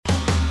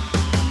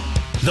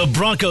The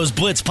Broncos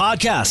Blitz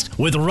podcast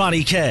with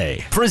Ronnie Kohrt.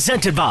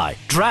 Presented by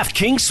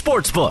DraftKings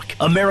Sportsbook,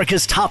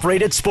 America's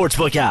top-rated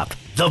sportsbook app.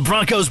 The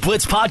Broncos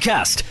Blitz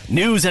podcast.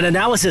 News and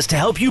analysis to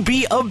help you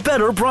be a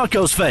better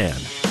Broncos fan.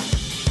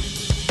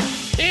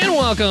 And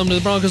welcome to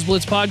the Broncos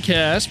Blitz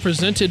podcast,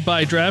 presented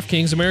by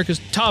DraftKings, America's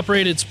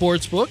top-rated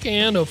sportsbook,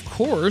 and, of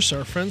course,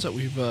 our friends that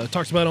we've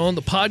talked about on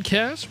the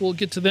podcast. We'll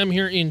get to them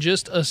here in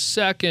just a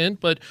second.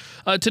 But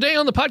today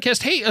on the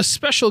podcast, hey, a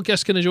special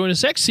guest going to join us,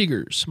 Zach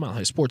Segars,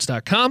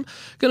 milehighsports.com.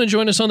 Going to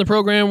join us on the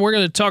program. We're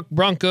going to talk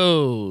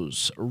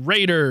Broncos,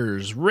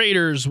 Raiders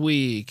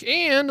week,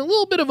 and a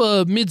little bit of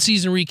a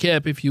midseason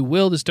recap, if you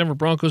will, this Denver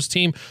Broncos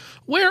team.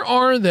 Where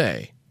are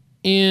they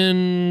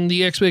in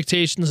the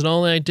expectations and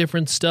all that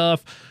different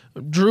stuff?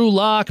 Drew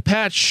Lock,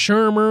 Pat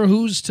Shurmur,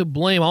 who's to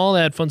blame, all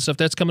that fun stuff.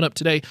 That's coming up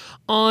today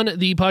on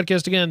the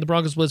podcast. Again, the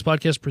Broncos Blitz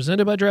podcast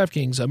presented by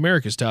DraftKings,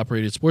 America's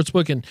top-rated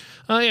sportsbook. And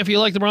if you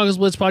like the Broncos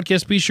Blitz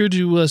podcast, be sure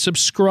to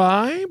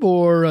subscribe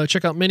or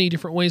check out many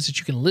different ways that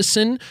you can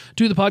listen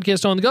to the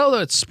podcast on the go.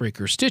 That's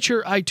Spreaker,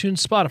 Stitcher,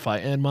 iTunes,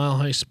 Spotify, and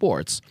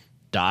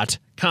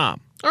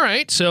milehighsports.com. All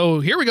right, so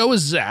here we go with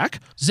Zach.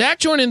 Zach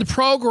joining the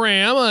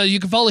program. You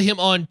can follow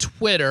him on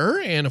Twitter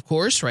and, of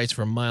course, writes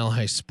from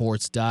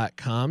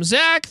milehighsports.com.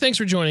 Zach, thanks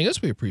for joining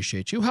us. We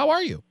appreciate you. How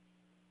are you?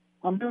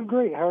 I'm doing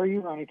great. How are you,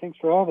 Ronnie? Thanks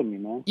for having me,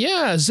 man.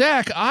 Yeah,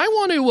 Zach, I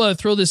want to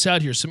throw this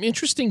out here. Some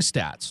interesting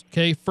stats,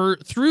 okay,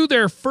 through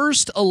their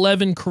first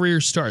 11 career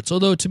starts.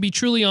 Although, to be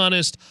truly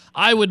honest,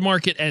 I would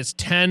mark it as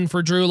 10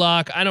 for Drew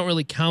Lock. I don't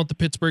really count the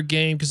Pittsburgh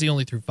game because he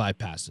only threw 5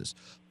 passes.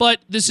 But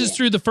this is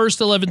through the first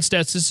 11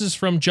 stats. This is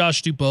from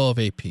Josh Dubois of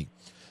AP.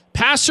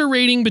 Passer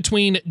rating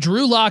between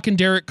Drew Lock and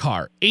Derek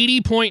Carr,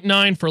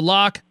 80.9 for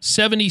Lock,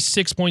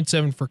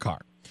 76.7 for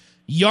Carr.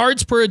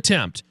 Yards per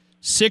attempt,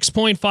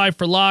 6.5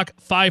 for Lock,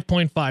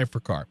 5.5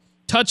 for Carr.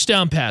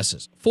 Touchdown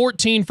passes,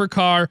 14 for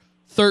Carr,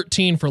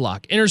 13 for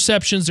Lock.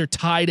 Interceptions are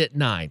tied at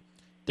 9.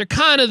 They're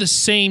kind of the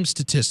same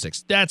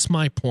statistics. That's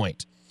my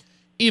point.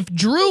 If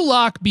Drew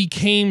Lock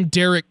became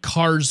Derek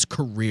Carr's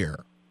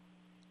career,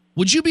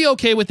 would you be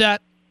okay with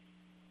that?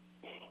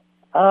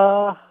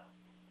 I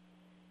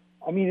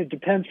mean, it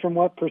depends from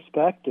what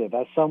perspective.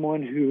 As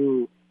someone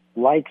who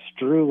likes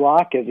Drew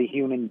Lock as a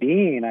human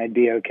being, I'd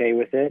be okay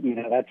with it. You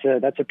know,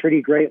 that's a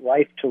pretty great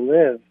life to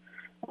live.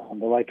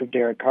 The life of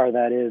Derek Carr,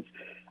 that is.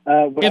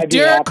 If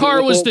Derek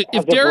Carr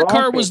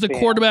was the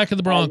quarterback of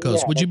the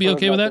Broncos, would you be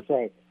okay with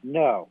that?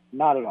 No,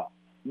 not at all.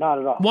 Not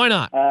at all. Why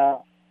not?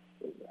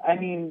 I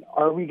mean,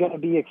 are we going to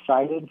be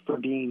excited for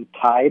being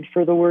tied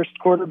for the worst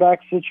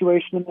quarterback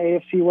situation in the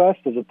AFC West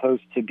as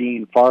opposed to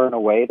being far and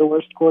away the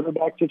worst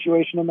quarterback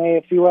situation in the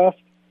AFC West?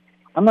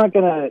 I'm not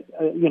going to,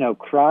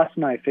 cross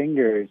my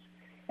fingers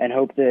and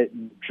hope that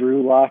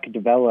Drew Lock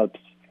develops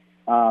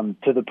to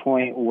the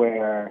point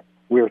where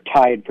we're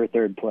tied for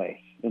third place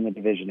in the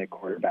division at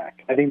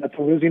quarterback. I think that's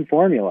a losing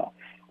formula.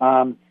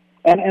 And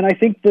I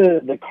think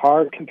the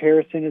Carr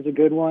comparison is a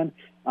good one.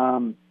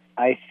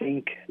 I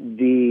think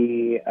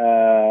the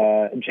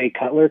Jay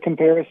Cutler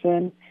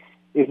comparison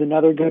is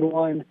another good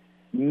one.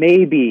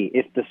 Maybe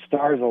if the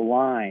stars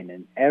align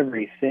and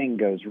everything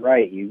goes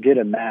right, you get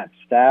a Matt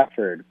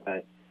Stafford,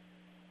 but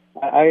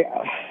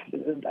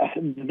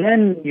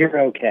then you're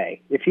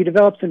okay. If he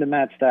develops into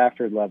Matt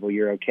Stafford level,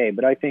 you're okay.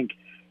 But I think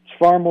it's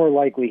far more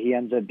likely he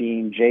ends up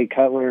being Jay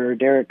Cutler or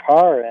Derek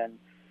Carr. And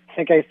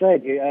like I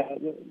said,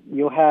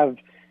 you'll have,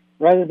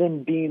 rather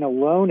than being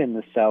alone in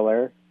the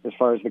cellar, as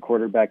far as the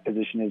quarterback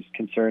position is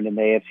concerned in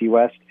the AFC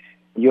West,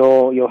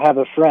 you'll have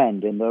a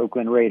friend in the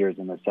Oakland Raiders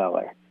in the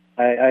cellar.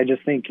 I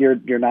just think you're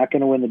not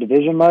going to win the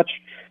division much.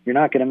 You're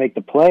not going to make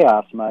the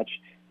playoffs much.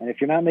 And if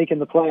you're not making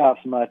the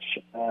playoffs much,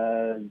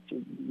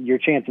 your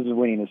chances of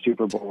winning the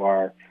Super Bowl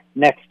are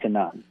next to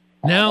none.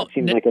 Now, it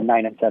seems like a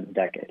 9-7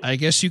 decade. I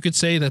guess you could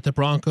say that the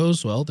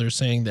Broncos, well, they're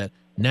saying that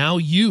now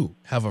you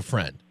have a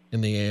friend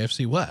in the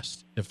AFC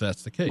West, if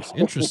that's the case.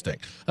 Interesting.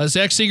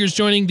 Zach Segars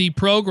joining the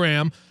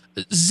program.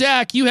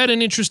 Zach, you had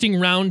an interesting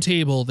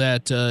roundtable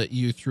that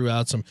you threw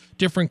out some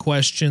different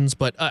questions,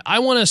 but I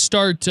want to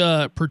start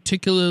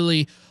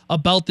particularly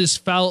about this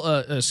now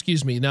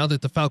that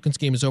the Falcons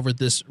game is over,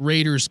 this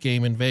Raiders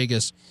game in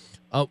Vegas.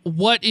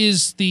 What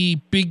is the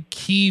big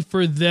key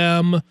for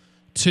them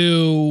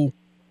to,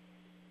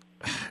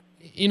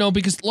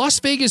 because Las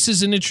Vegas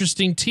is an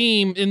interesting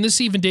team, and this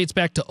even dates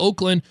back to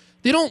Oakland.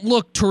 They don't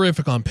look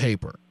terrific on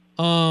paper.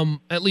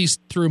 At least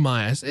through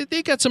my eyes.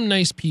 They got some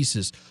nice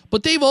pieces,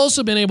 but they've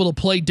also been able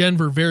to play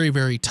Denver very,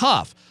 very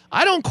tough.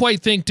 I don't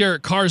quite think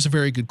Derek Carr is a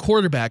very good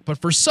quarterback, but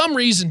for some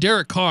reason,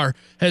 Derek Carr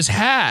has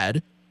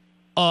had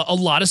a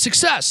lot of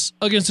success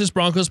against this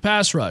Broncos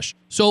pass rush.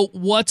 So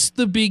what's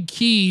the big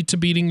key to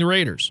beating the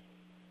Raiders?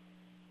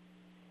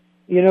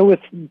 With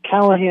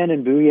Callahan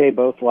and Bouye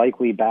both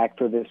likely back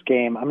for this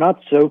game, I'm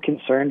not so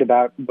concerned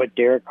about what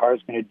Derek Carr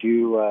is going to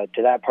do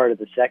to that part of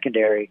the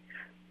secondary.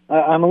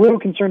 I'm a little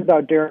concerned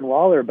about Darren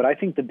Waller, but I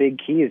think the big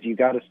key is you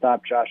got to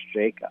stop Josh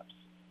Jacobs.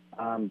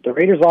 The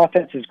Raiders'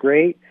 offense is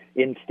great.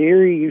 in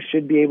theory, you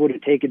should be able to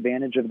take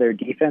advantage of their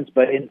defense,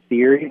 but in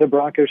theory, the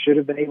Broncos should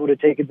have been able to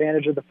take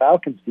advantage of the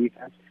Falcons'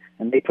 defense,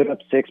 and they put up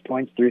 6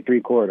 points through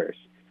 3 quarters.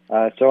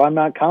 So I'm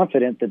not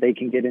confident that they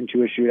can get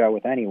into a shootout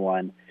with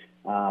anyone,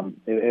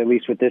 at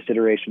least with this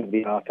iteration of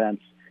the offense,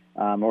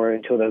 or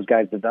until those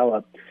guys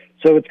develop.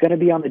 So it's going to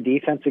be on the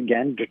defense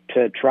again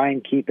to try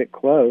and keep it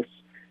close.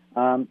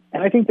 And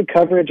I think the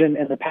coverage and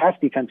the pass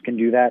defense can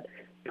do that.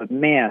 But,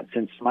 man,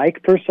 since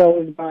Mike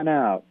Purcell has gone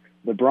out,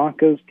 the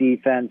Broncos'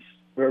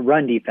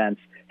 run defense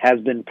has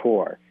been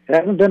poor. It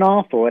hasn't been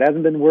awful. It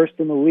hasn't been worse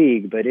than the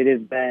league, but it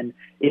has been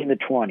in the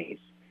 20s.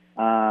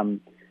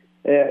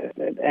 And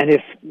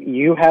if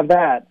you have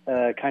that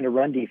kind of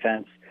run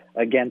defense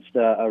against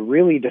a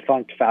really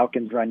defunct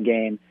Falcons run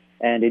game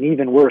and an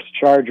even worse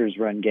Chargers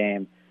run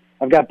game,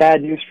 I've got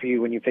bad news for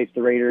you when you face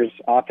the Raiders'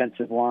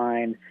 offensive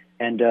line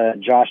and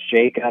Josh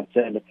Jacobs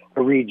and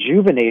a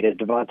rejuvenated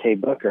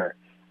Devontae Booker.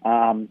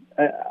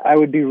 I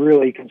would be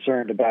really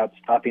concerned about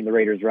stopping the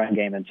Raiders' run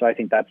game, and so I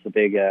think that's the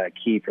big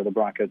key for the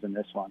Broncos in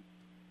this one.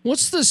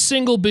 What's the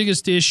single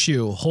biggest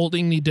issue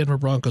holding the Denver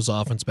Broncos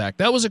offense back?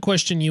 That was a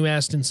question you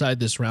asked inside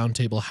this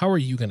roundtable. How are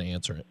you going to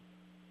answer it?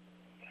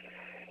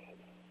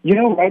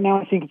 Right now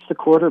I think it's the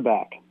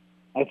quarterback.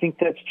 I think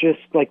that's just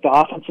like the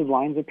offensive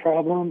line's a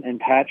problem and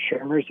Pat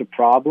Shurmur's a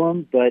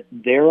problem, but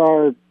there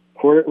are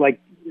like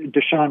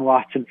Deshaun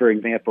Watson, for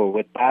example,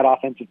 with bad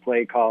offensive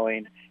play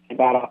calling and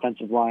bad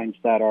offensive lines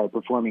that are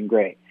performing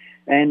great.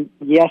 And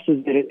yes,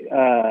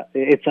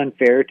 it's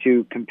unfair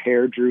to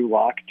compare Drew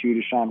Lock to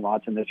Deshaun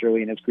Watson this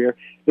early in his career,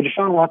 but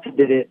Deshaun Watson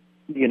did it,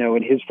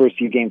 in his first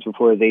few games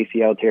before his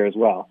ACL tear as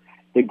well.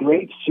 The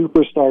great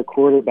superstar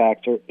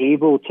quarterbacks are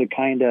able to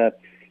kind of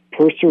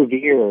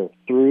persevere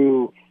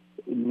through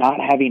not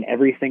having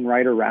everything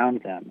right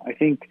around them. I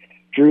think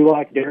Drew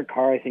Lock, Derek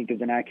Carr, I think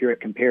is an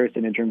accurate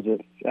comparison in terms of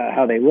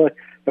how they look,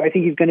 but I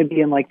think he's going to be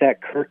in like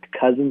that Kirk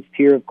Cousins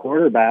tier of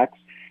quarterbacks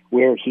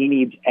where he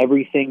needs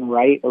everything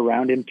right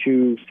around him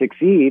to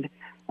succeed.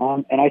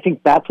 And I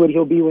think that's what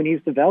he'll be when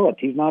he's developed.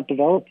 He's not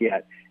developed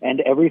yet, and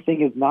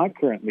everything is not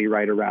currently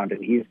right around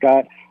him. He's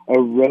got a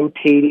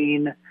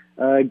rotating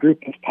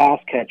group of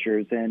pass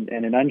catchers and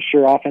an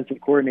unsure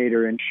offensive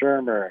coordinator in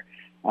Shurmur,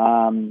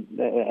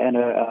 and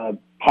a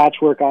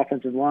patchwork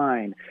offensive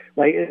line.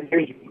 Like,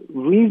 there's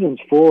reasons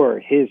for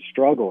his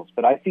struggles,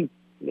 but I think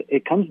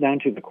it comes down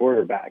to the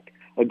quarterback.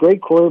 A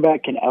great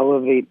quarterback can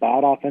elevate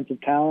bad offensive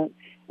talent,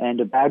 and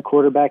a bad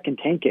quarterback can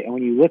tank it. And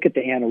when you look at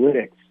the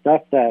analytics,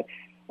 stuff that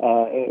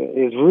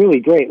is really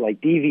great, like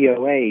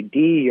DVOA,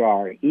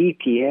 DER,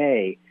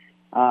 EPA,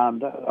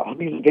 all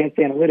these advanced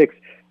analytics,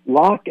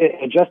 Lock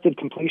adjusted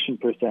completion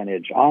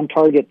percentage,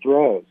 on-target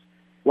throws.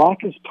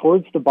 Lock is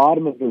towards the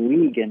bottom of the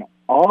league in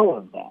all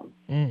of them.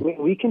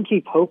 We can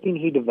keep hoping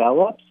he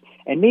develops,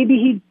 and maybe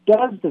he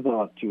does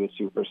develop to a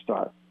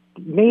superstar.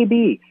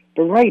 Maybe.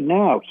 But right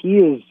now, he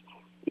is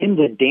in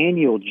the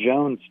Daniel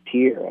Jones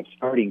tier of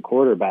starting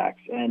quarterbacks.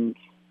 And,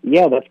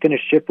 yeah, that's going to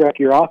shipwreck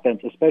your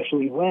offense,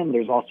 especially when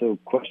there's also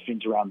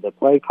questions around the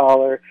play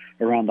caller,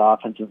 around the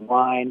offensive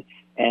line,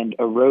 and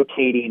a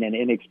rotating and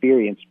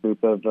inexperienced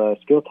group of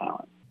skill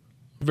talent.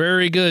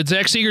 Very good.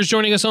 Zach Segars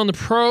joining us on the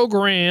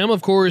program.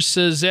 Of course,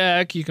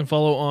 Zach, you can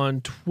follow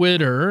on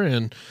Twitter,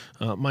 and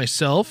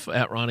myself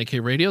at Ronnie K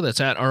Radio.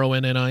 That's at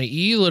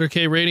RONNIE, letter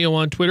K Radio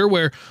on Twitter,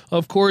 where,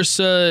 of course,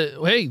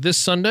 this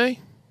Sunday,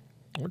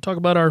 we're talking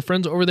about our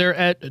friends over there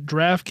at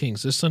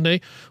DraftKings. This Sunday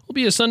will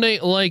be a Sunday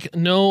like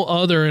no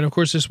other. And, of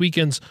course, this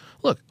weekend's,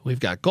 look, we've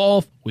got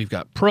golf, we've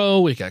got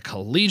pro, we've got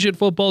collegiate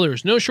football.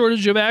 There's no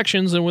shortage of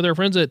actions. And with our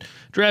friends at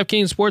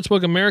DraftKings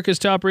Sportsbook, America's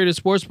top-rated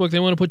sportsbook, they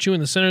want to put you in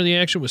the center of the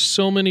action with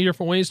so many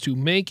different ways to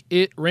make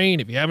it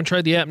rain. If you haven't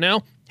tried the app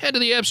now, head to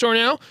the App Store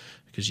now,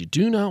 because you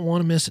do not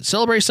want to miss it.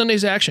 Celebrate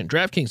Sunday's action.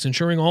 DraftKings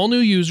ensuring all new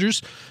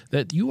users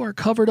that you are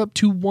covered up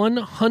to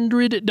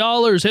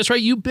 $100. That's right,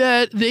 you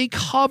bet they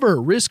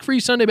cover.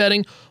 Risk-free Sunday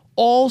betting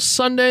all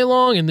Sunday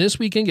long, and this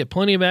weekend get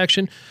plenty of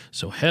action.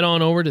 So head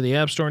on over to the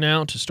App Store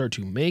now to start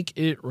to make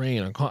it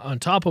rain. On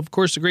top, of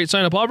course, the great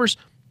sign-up offers,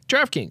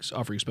 DraftKings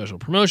offering special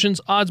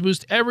promotions, odds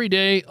boost every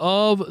day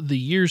of the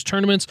year's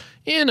tournaments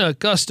in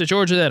Augusta,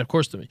 Georgia. That, of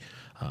course, the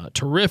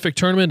terrific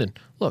tournament. And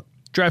look,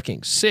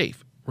 DraftKings,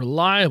 safe,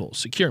 reliable,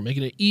 secure,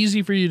 making it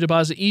easy for you to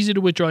deposit, easy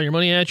to withdraw your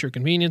money at your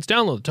convenience.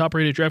 Download the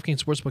top-rated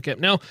DraftKings Sportsbook app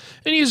now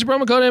and use the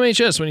promo code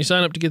MHS when you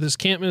sign up to get this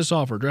can't-miss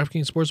offer.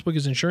 DraftKings Sportsbook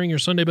is ensuring your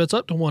Sunday bets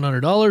up to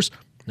 $100.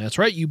 That's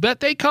right, you bet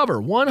they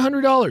cover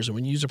 $100. And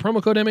when you use the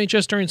promo code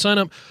MHS during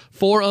sign-up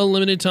for a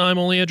limited time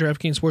only at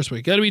DraftKings Sportsbook.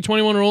 You got to be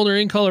 21 or older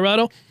in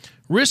Colorado.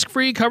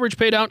 Risk-free coverage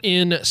paid out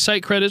in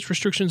site credits.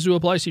 Restrictions do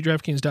apply. See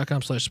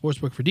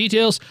DraftKings.com/sportsbook for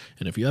details.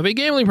 And if you have a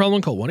gambling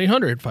problem, call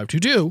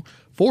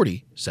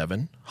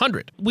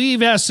 1-800-522-4700.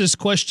 We've asked this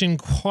question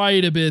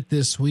quite a bit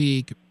this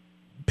week.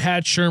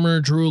 Pat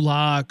Shurmur, Drew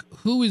Lock,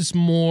 who is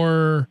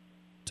more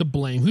to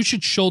blame? Who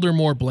should shoulder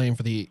more blame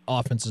for the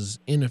offense's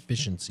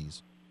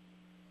inefficiencies?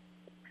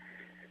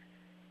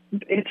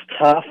 It's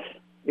tough.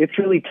 It's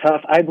really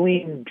tough. I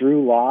blame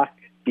Drew Lock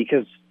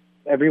because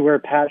everywhere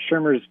Pat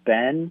Shurmur's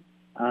been,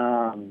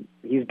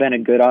 He's been a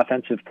good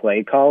offensive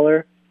play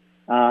caller.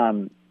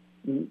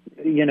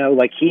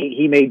 Like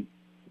he made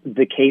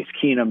the Case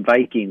Keenum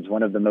Vikings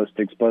one of the most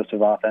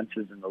explosive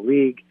offenses in the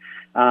league.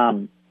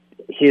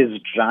 His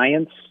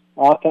Giants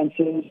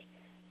offenses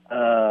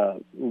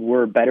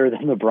were better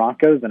than the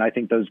Broncos, and I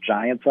think those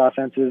Giants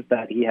offenses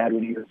that he had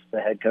when he was the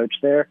head coach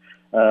there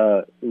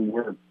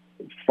were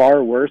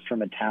far worse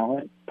from a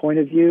talent point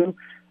of view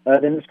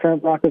than his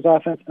current Broncos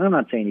offense. And I'm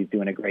not saying he's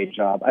doing a great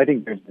job. I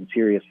think there's been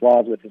serious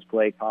flaws with his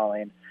play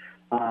calling.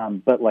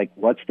 But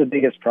what's the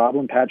biggest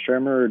problem, Pat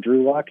Shurmur or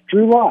Drew Lock?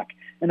 Drew Lock.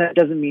 And that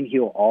doesn't mean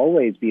he'll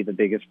always be the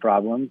biggest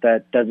problem.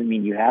 That doesn't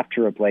mean you have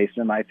to replace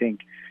him. I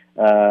think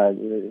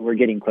we're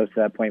getting close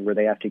to that point where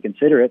they have to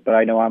consider it, but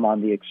I know I'm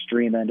on the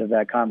extreme end of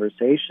that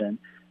conversation.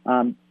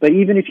 But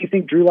even if you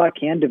think Drew Lock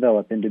can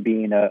develop into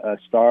being a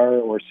star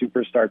or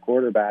superstar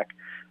quarterback,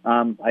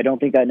 I don't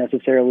think that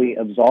necessarily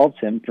absolves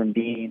him from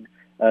being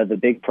the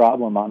big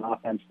problem on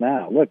offense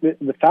now. Look,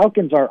 the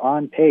Falcons are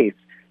on pace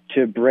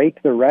to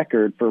break the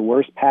record for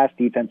worst pass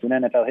defense in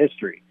NFL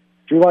history.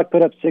 Drew Lock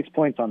put up 6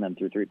 points on them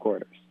through 3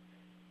 quarters.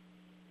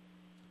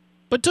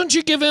 But don't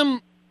you give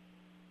him...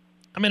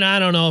 I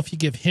don't know if you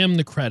give him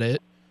the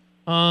credit.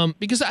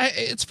 Because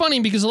it's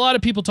funny because a lot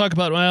of people talk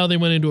about, well, they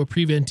went into a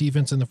prevent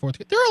defense in the fourth.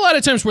 There are a lot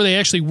of times where they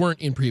actually weren't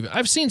in prevent.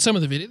 I've seen some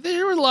of the video.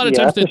 There were a lot of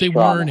times that they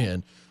weren't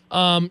in.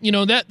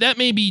 That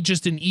may be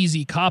just an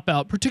easy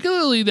cop-out,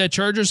 particularly that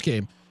Chargers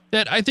game,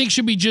 that I think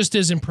should be just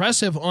as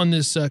impressive on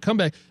this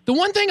comeback. The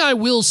one thing I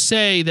will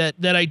say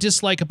that I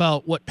dislike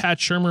about what Pat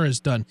Shurmur has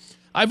done,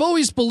 I've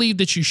always believed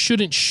that you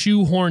shouldn't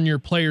shoehorn your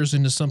players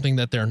into something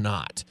that they're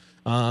not.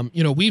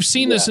 We've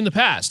seen this in the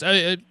past.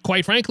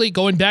 Quite frankly,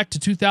 going back to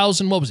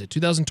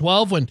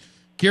 2012, when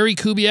Gary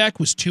Kubiak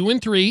was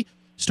 2-3,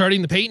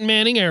 starting the Peyton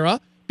Manning era,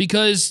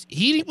 because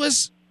he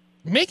was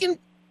making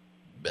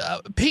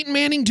Peyton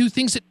Manning do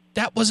things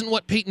that wasn't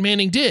what Peyton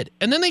Manning did.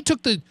 And then they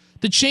took the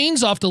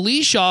chains off, the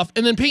leash off,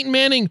 and then Peyton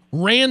Manning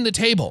ran the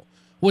table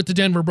with the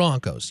Denver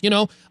Broncos.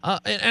 And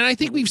I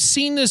think we've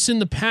seen this in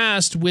the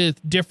past with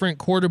different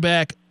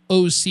quarterback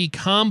OC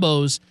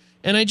combos.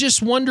 And I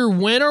just wonder,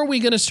 when are we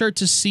going to start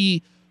to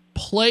see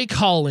play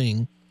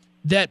calling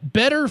that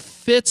better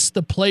fits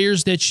the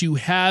players that you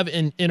have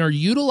and are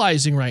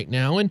utilizing right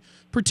now? And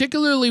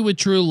particularly with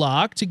Drew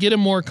Lock, to get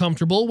him more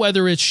comfortable,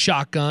 whether it's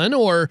shotgun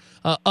or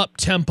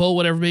up-tempo,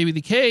 whatever may be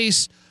the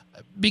case,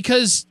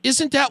 because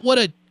isn't that what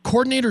a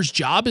coordinator's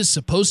job is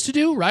supposed to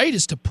do, right?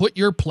 Is to put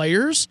your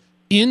players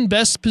in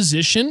best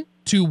position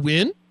to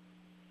win?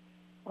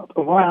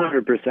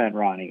 100%,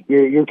 Ronnie.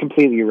 You're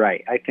completely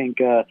right. I think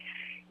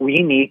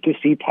we need to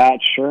see Pat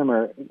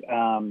Shurmur,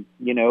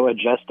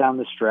 adjust down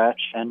the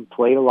stretch and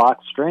play to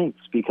Lock's strengths,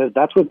 because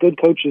that's what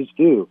good coaches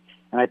do.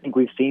 And I think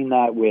we've seen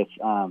that with,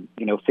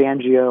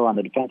 Fangio on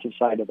the defensive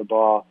side of the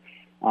ball,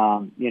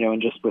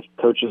 and just with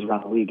coaches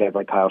around the league, guys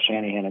like Kyle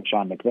Shanahan and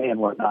Sean McVay and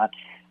whatnot.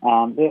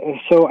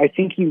 So I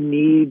think you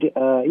need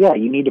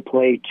to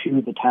play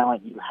to the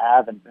talent you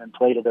have and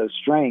play to those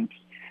strengths.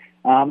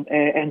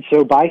 And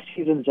so by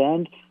season's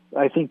end,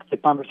 I think the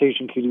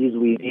conversation could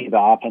easily be the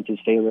offense's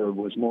failure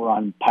was more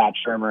on Pat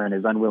Shurmur and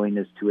his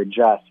unwillingness to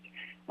adjust.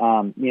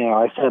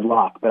 I said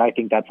Lock, but I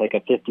think that's like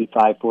a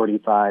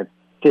 55-45,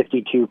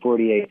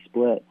 52-48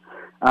 split.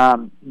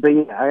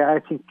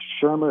 I think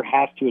Shurmur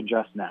has to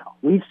adjust now.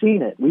 We've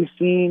seen it. We've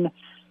seen,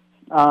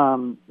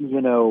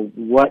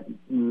 what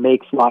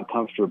makes Lock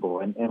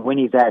comfortable and when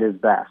he's at his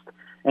best.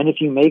 And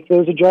if you make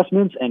those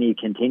adjustments and he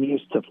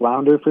continues to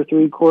flounder for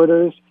 3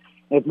 quarters,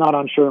 it's not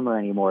on Shurmur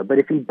anymore. But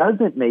if he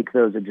doesn't make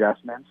those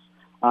adjustments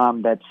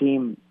that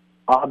seem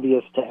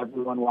obvious to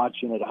everyone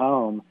watching at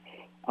home,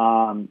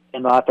 and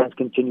the offense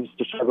continues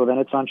to struggle, then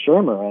it's on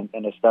Shurmur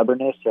and a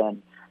stubbornness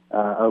and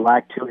a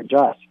lack to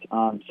adjust.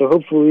 So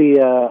hopefully,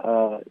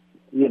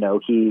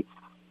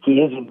 he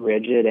isn't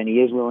rigid and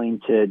he is willing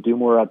to do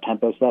more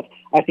up-tempo stuff.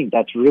 I think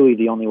that's really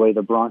the only way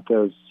the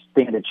Broncos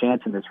stand a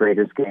chance in this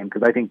Raiders game,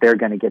 because I think they're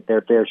going to get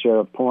their fair share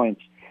of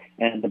points.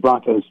 And the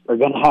Broncos are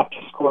going to have to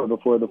score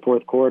before the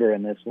fourth quarter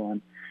in this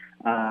one.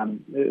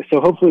 So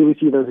hopefully we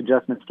see those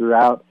adjustments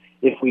throughout.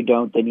 If we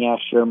don't, then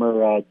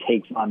Shurmur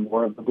takes on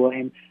more of the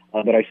blame.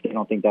 But I still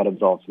don't think that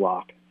absolves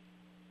Lock.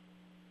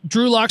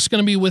 Drew Lock's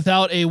going to be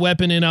without a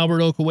weapon in Albert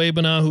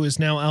Okwuegbunam, who is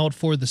now out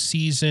for the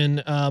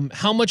season.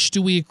 How much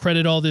do we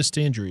credit all this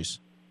to injuries?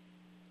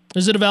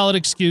 Is it a valid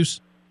excuse?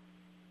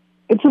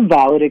 It's a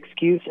valid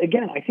excuse.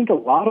 Again, I think a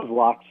lot of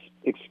Lock's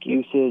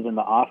excuses and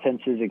the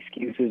offense's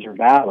excuses are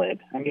valid.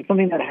 I mean,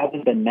 something that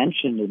hasn't been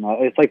mentioned,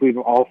 it's like we've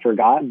all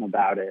forgotten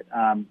about it.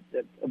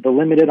 The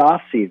limited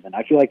off season.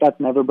 I feel like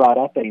that's never brought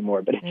up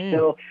anymore, but it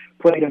still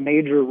played a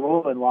major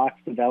role in Lock's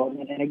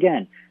development. And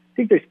again, I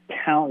think there's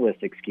countless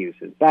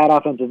excuses. Bad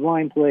offensive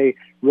line play,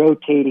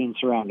 rotating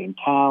surrounding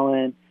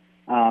talent.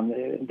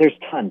 There's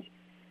tons.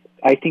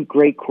 I think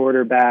great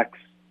quarterbacks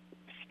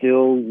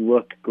still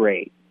look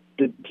great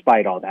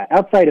despite all that.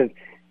 Outside of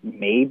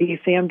maybe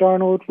Sam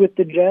Darnold with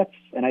the Jets,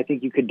 and I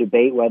think you could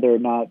debate whether or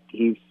not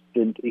he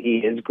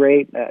is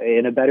great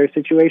in a better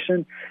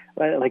situation.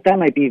 Like that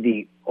might be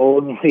the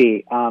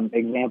only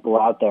example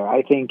out there.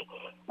 I think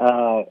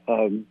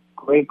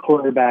great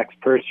quarterbacks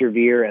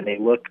persevere and they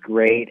look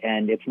great,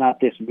 and it's not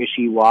this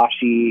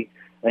wishy-washy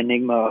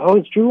enigma. Oh,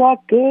 is Drew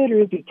Lock good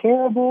or is he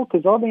terrible?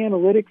 Because all the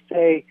analytics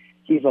say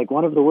he's like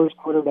one of the worst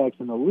quarterbacks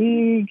in the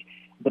league,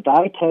 but the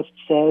eye test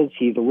says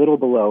he's a little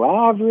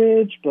below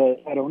average,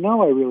 but I don't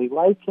know. I really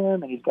like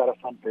him, and he's got a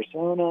fun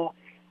persona.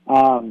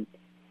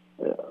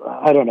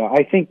 I don't know.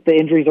 I think the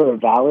injuries are a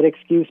valid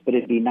excuse, but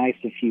it'd be nice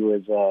if he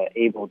was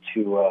able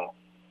to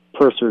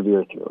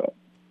persevere through it.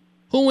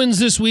 Who wins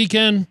this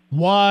weekend?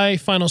 Why?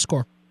 Final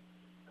score.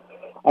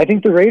 I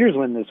think the Raiders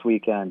win this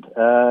weekend.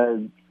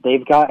 I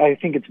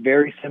think it's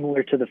very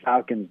similar to the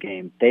Falcons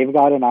game. They've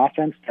got an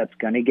offense that's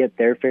going to get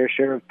their fair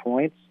share of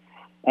points.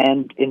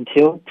 And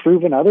until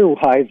proven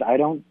otherwise, I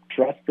don't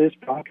trust this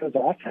Broncos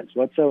offense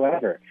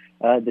whatsoever.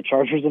 The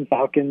Chargers and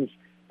Falcons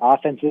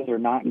offenses are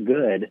not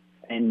good.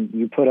 And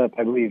you put up,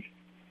 I believe,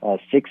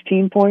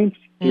 16 points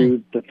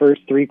through the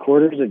first three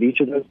quarters of each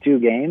of those two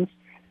games.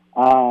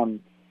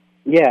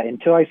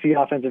 Until I see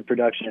offensive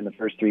production in the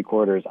first three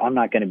quarters, I'm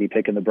not going to be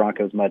picking the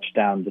Broncos much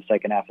down the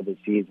second half of the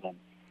season.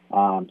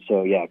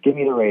 Give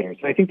me the Raiders.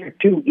 I think they're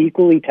two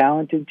equally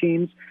talented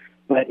teams,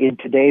 but in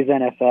today's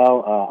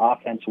NFL,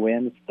 offense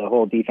wins. The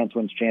whole defense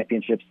wins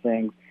championships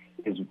thing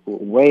is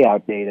way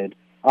outdated.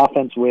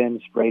 Offense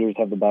wins. Raiders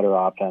have the better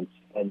offense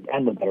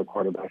and the better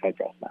quarterback. I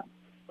trust them.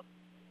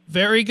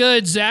 Very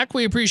good, Zach.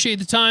 We appreciate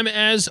the time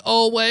as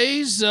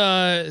always.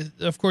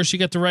 Of course, you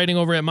get the writing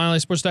over at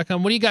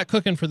milehighsports.com. What do you got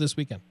cooking for this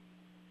weekend?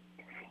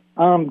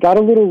 Got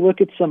a little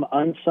look at some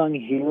unsung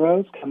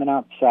heroes coming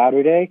out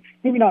Saturday.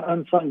 Maybe not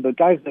unsung, but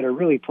guys that are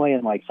really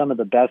playing like some of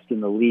the best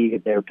in the league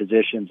at their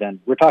positions. And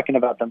we're talking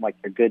about them like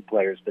they're good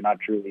players, but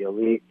not truly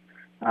elite.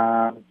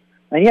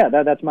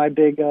 That's my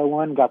big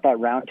one. Got that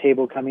round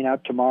table coming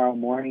out tomorrow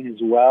morning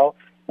as well.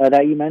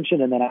 That you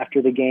mentioned, and then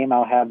after the game,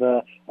 I'll have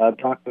a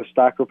Broncos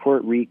stock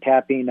report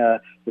recapping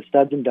the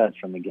studs and duds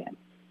from the game.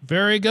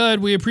 Very good.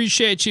 We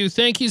appreciate you.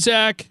 Thank you,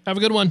 Zach. Have a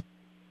good one.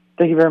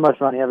 Thank you very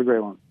much, Ronnie. Have a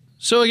great one.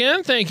 So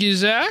again, thank you,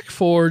 Zach,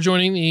 for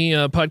joining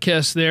the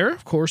podcast there.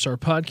 Of course, our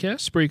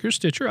podcast, Spreaker,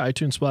 Stitcher,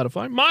 iTunes,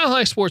 Spotify.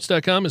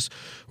 MileHighSports.com is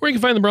where you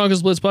can find the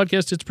Broncos Blitz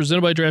podcast. It's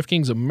presented by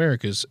DraftKings,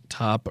 America's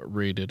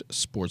top-rated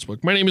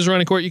sportsbook. My name is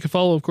Ronnie Kohrt. You can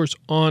follow, of course,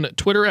 on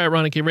Twitter at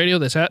Ronnie K Radio.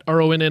 That's at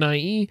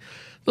RONNIE.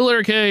 The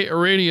letter K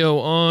Radio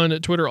on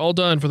Twitter. All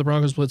done for the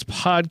Broncos Blitz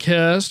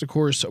podcast. Of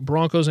course,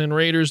 Broncos and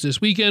Raiders this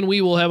weekend.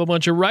 We will have a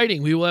bunch of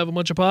writing. We will have a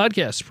bunch of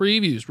podcasts,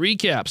 previews,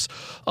 recaps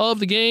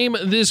of the game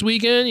this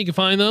weekend. You can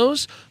find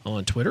those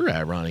on Twitter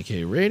at Ronnie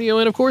K Radio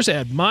and, of course,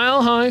 at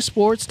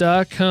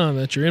milehighsports.com.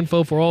 That's your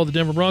info for all the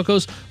Denver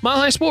Broncos.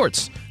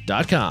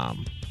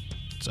 milehighsports.com.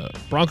 It's a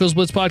Broncos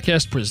Blitz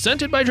podcast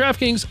presented by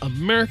DraftKings,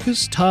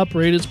 America's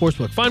top-rated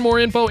sportsbook. Find more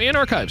info and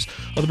archives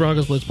of the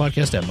Broncos Blitz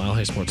podcast at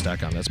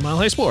milehighsports.com. That's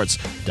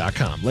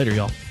milehighsports.com. Later,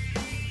 y'all.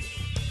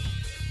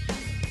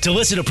 To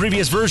listen to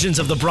previous versions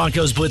of the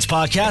Broncos Blitz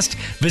podcast,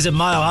 visit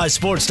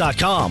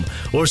milehighsports.com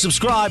or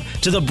subscribe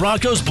to the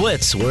Broncos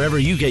Blitz wherever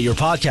you get your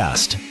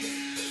podcast.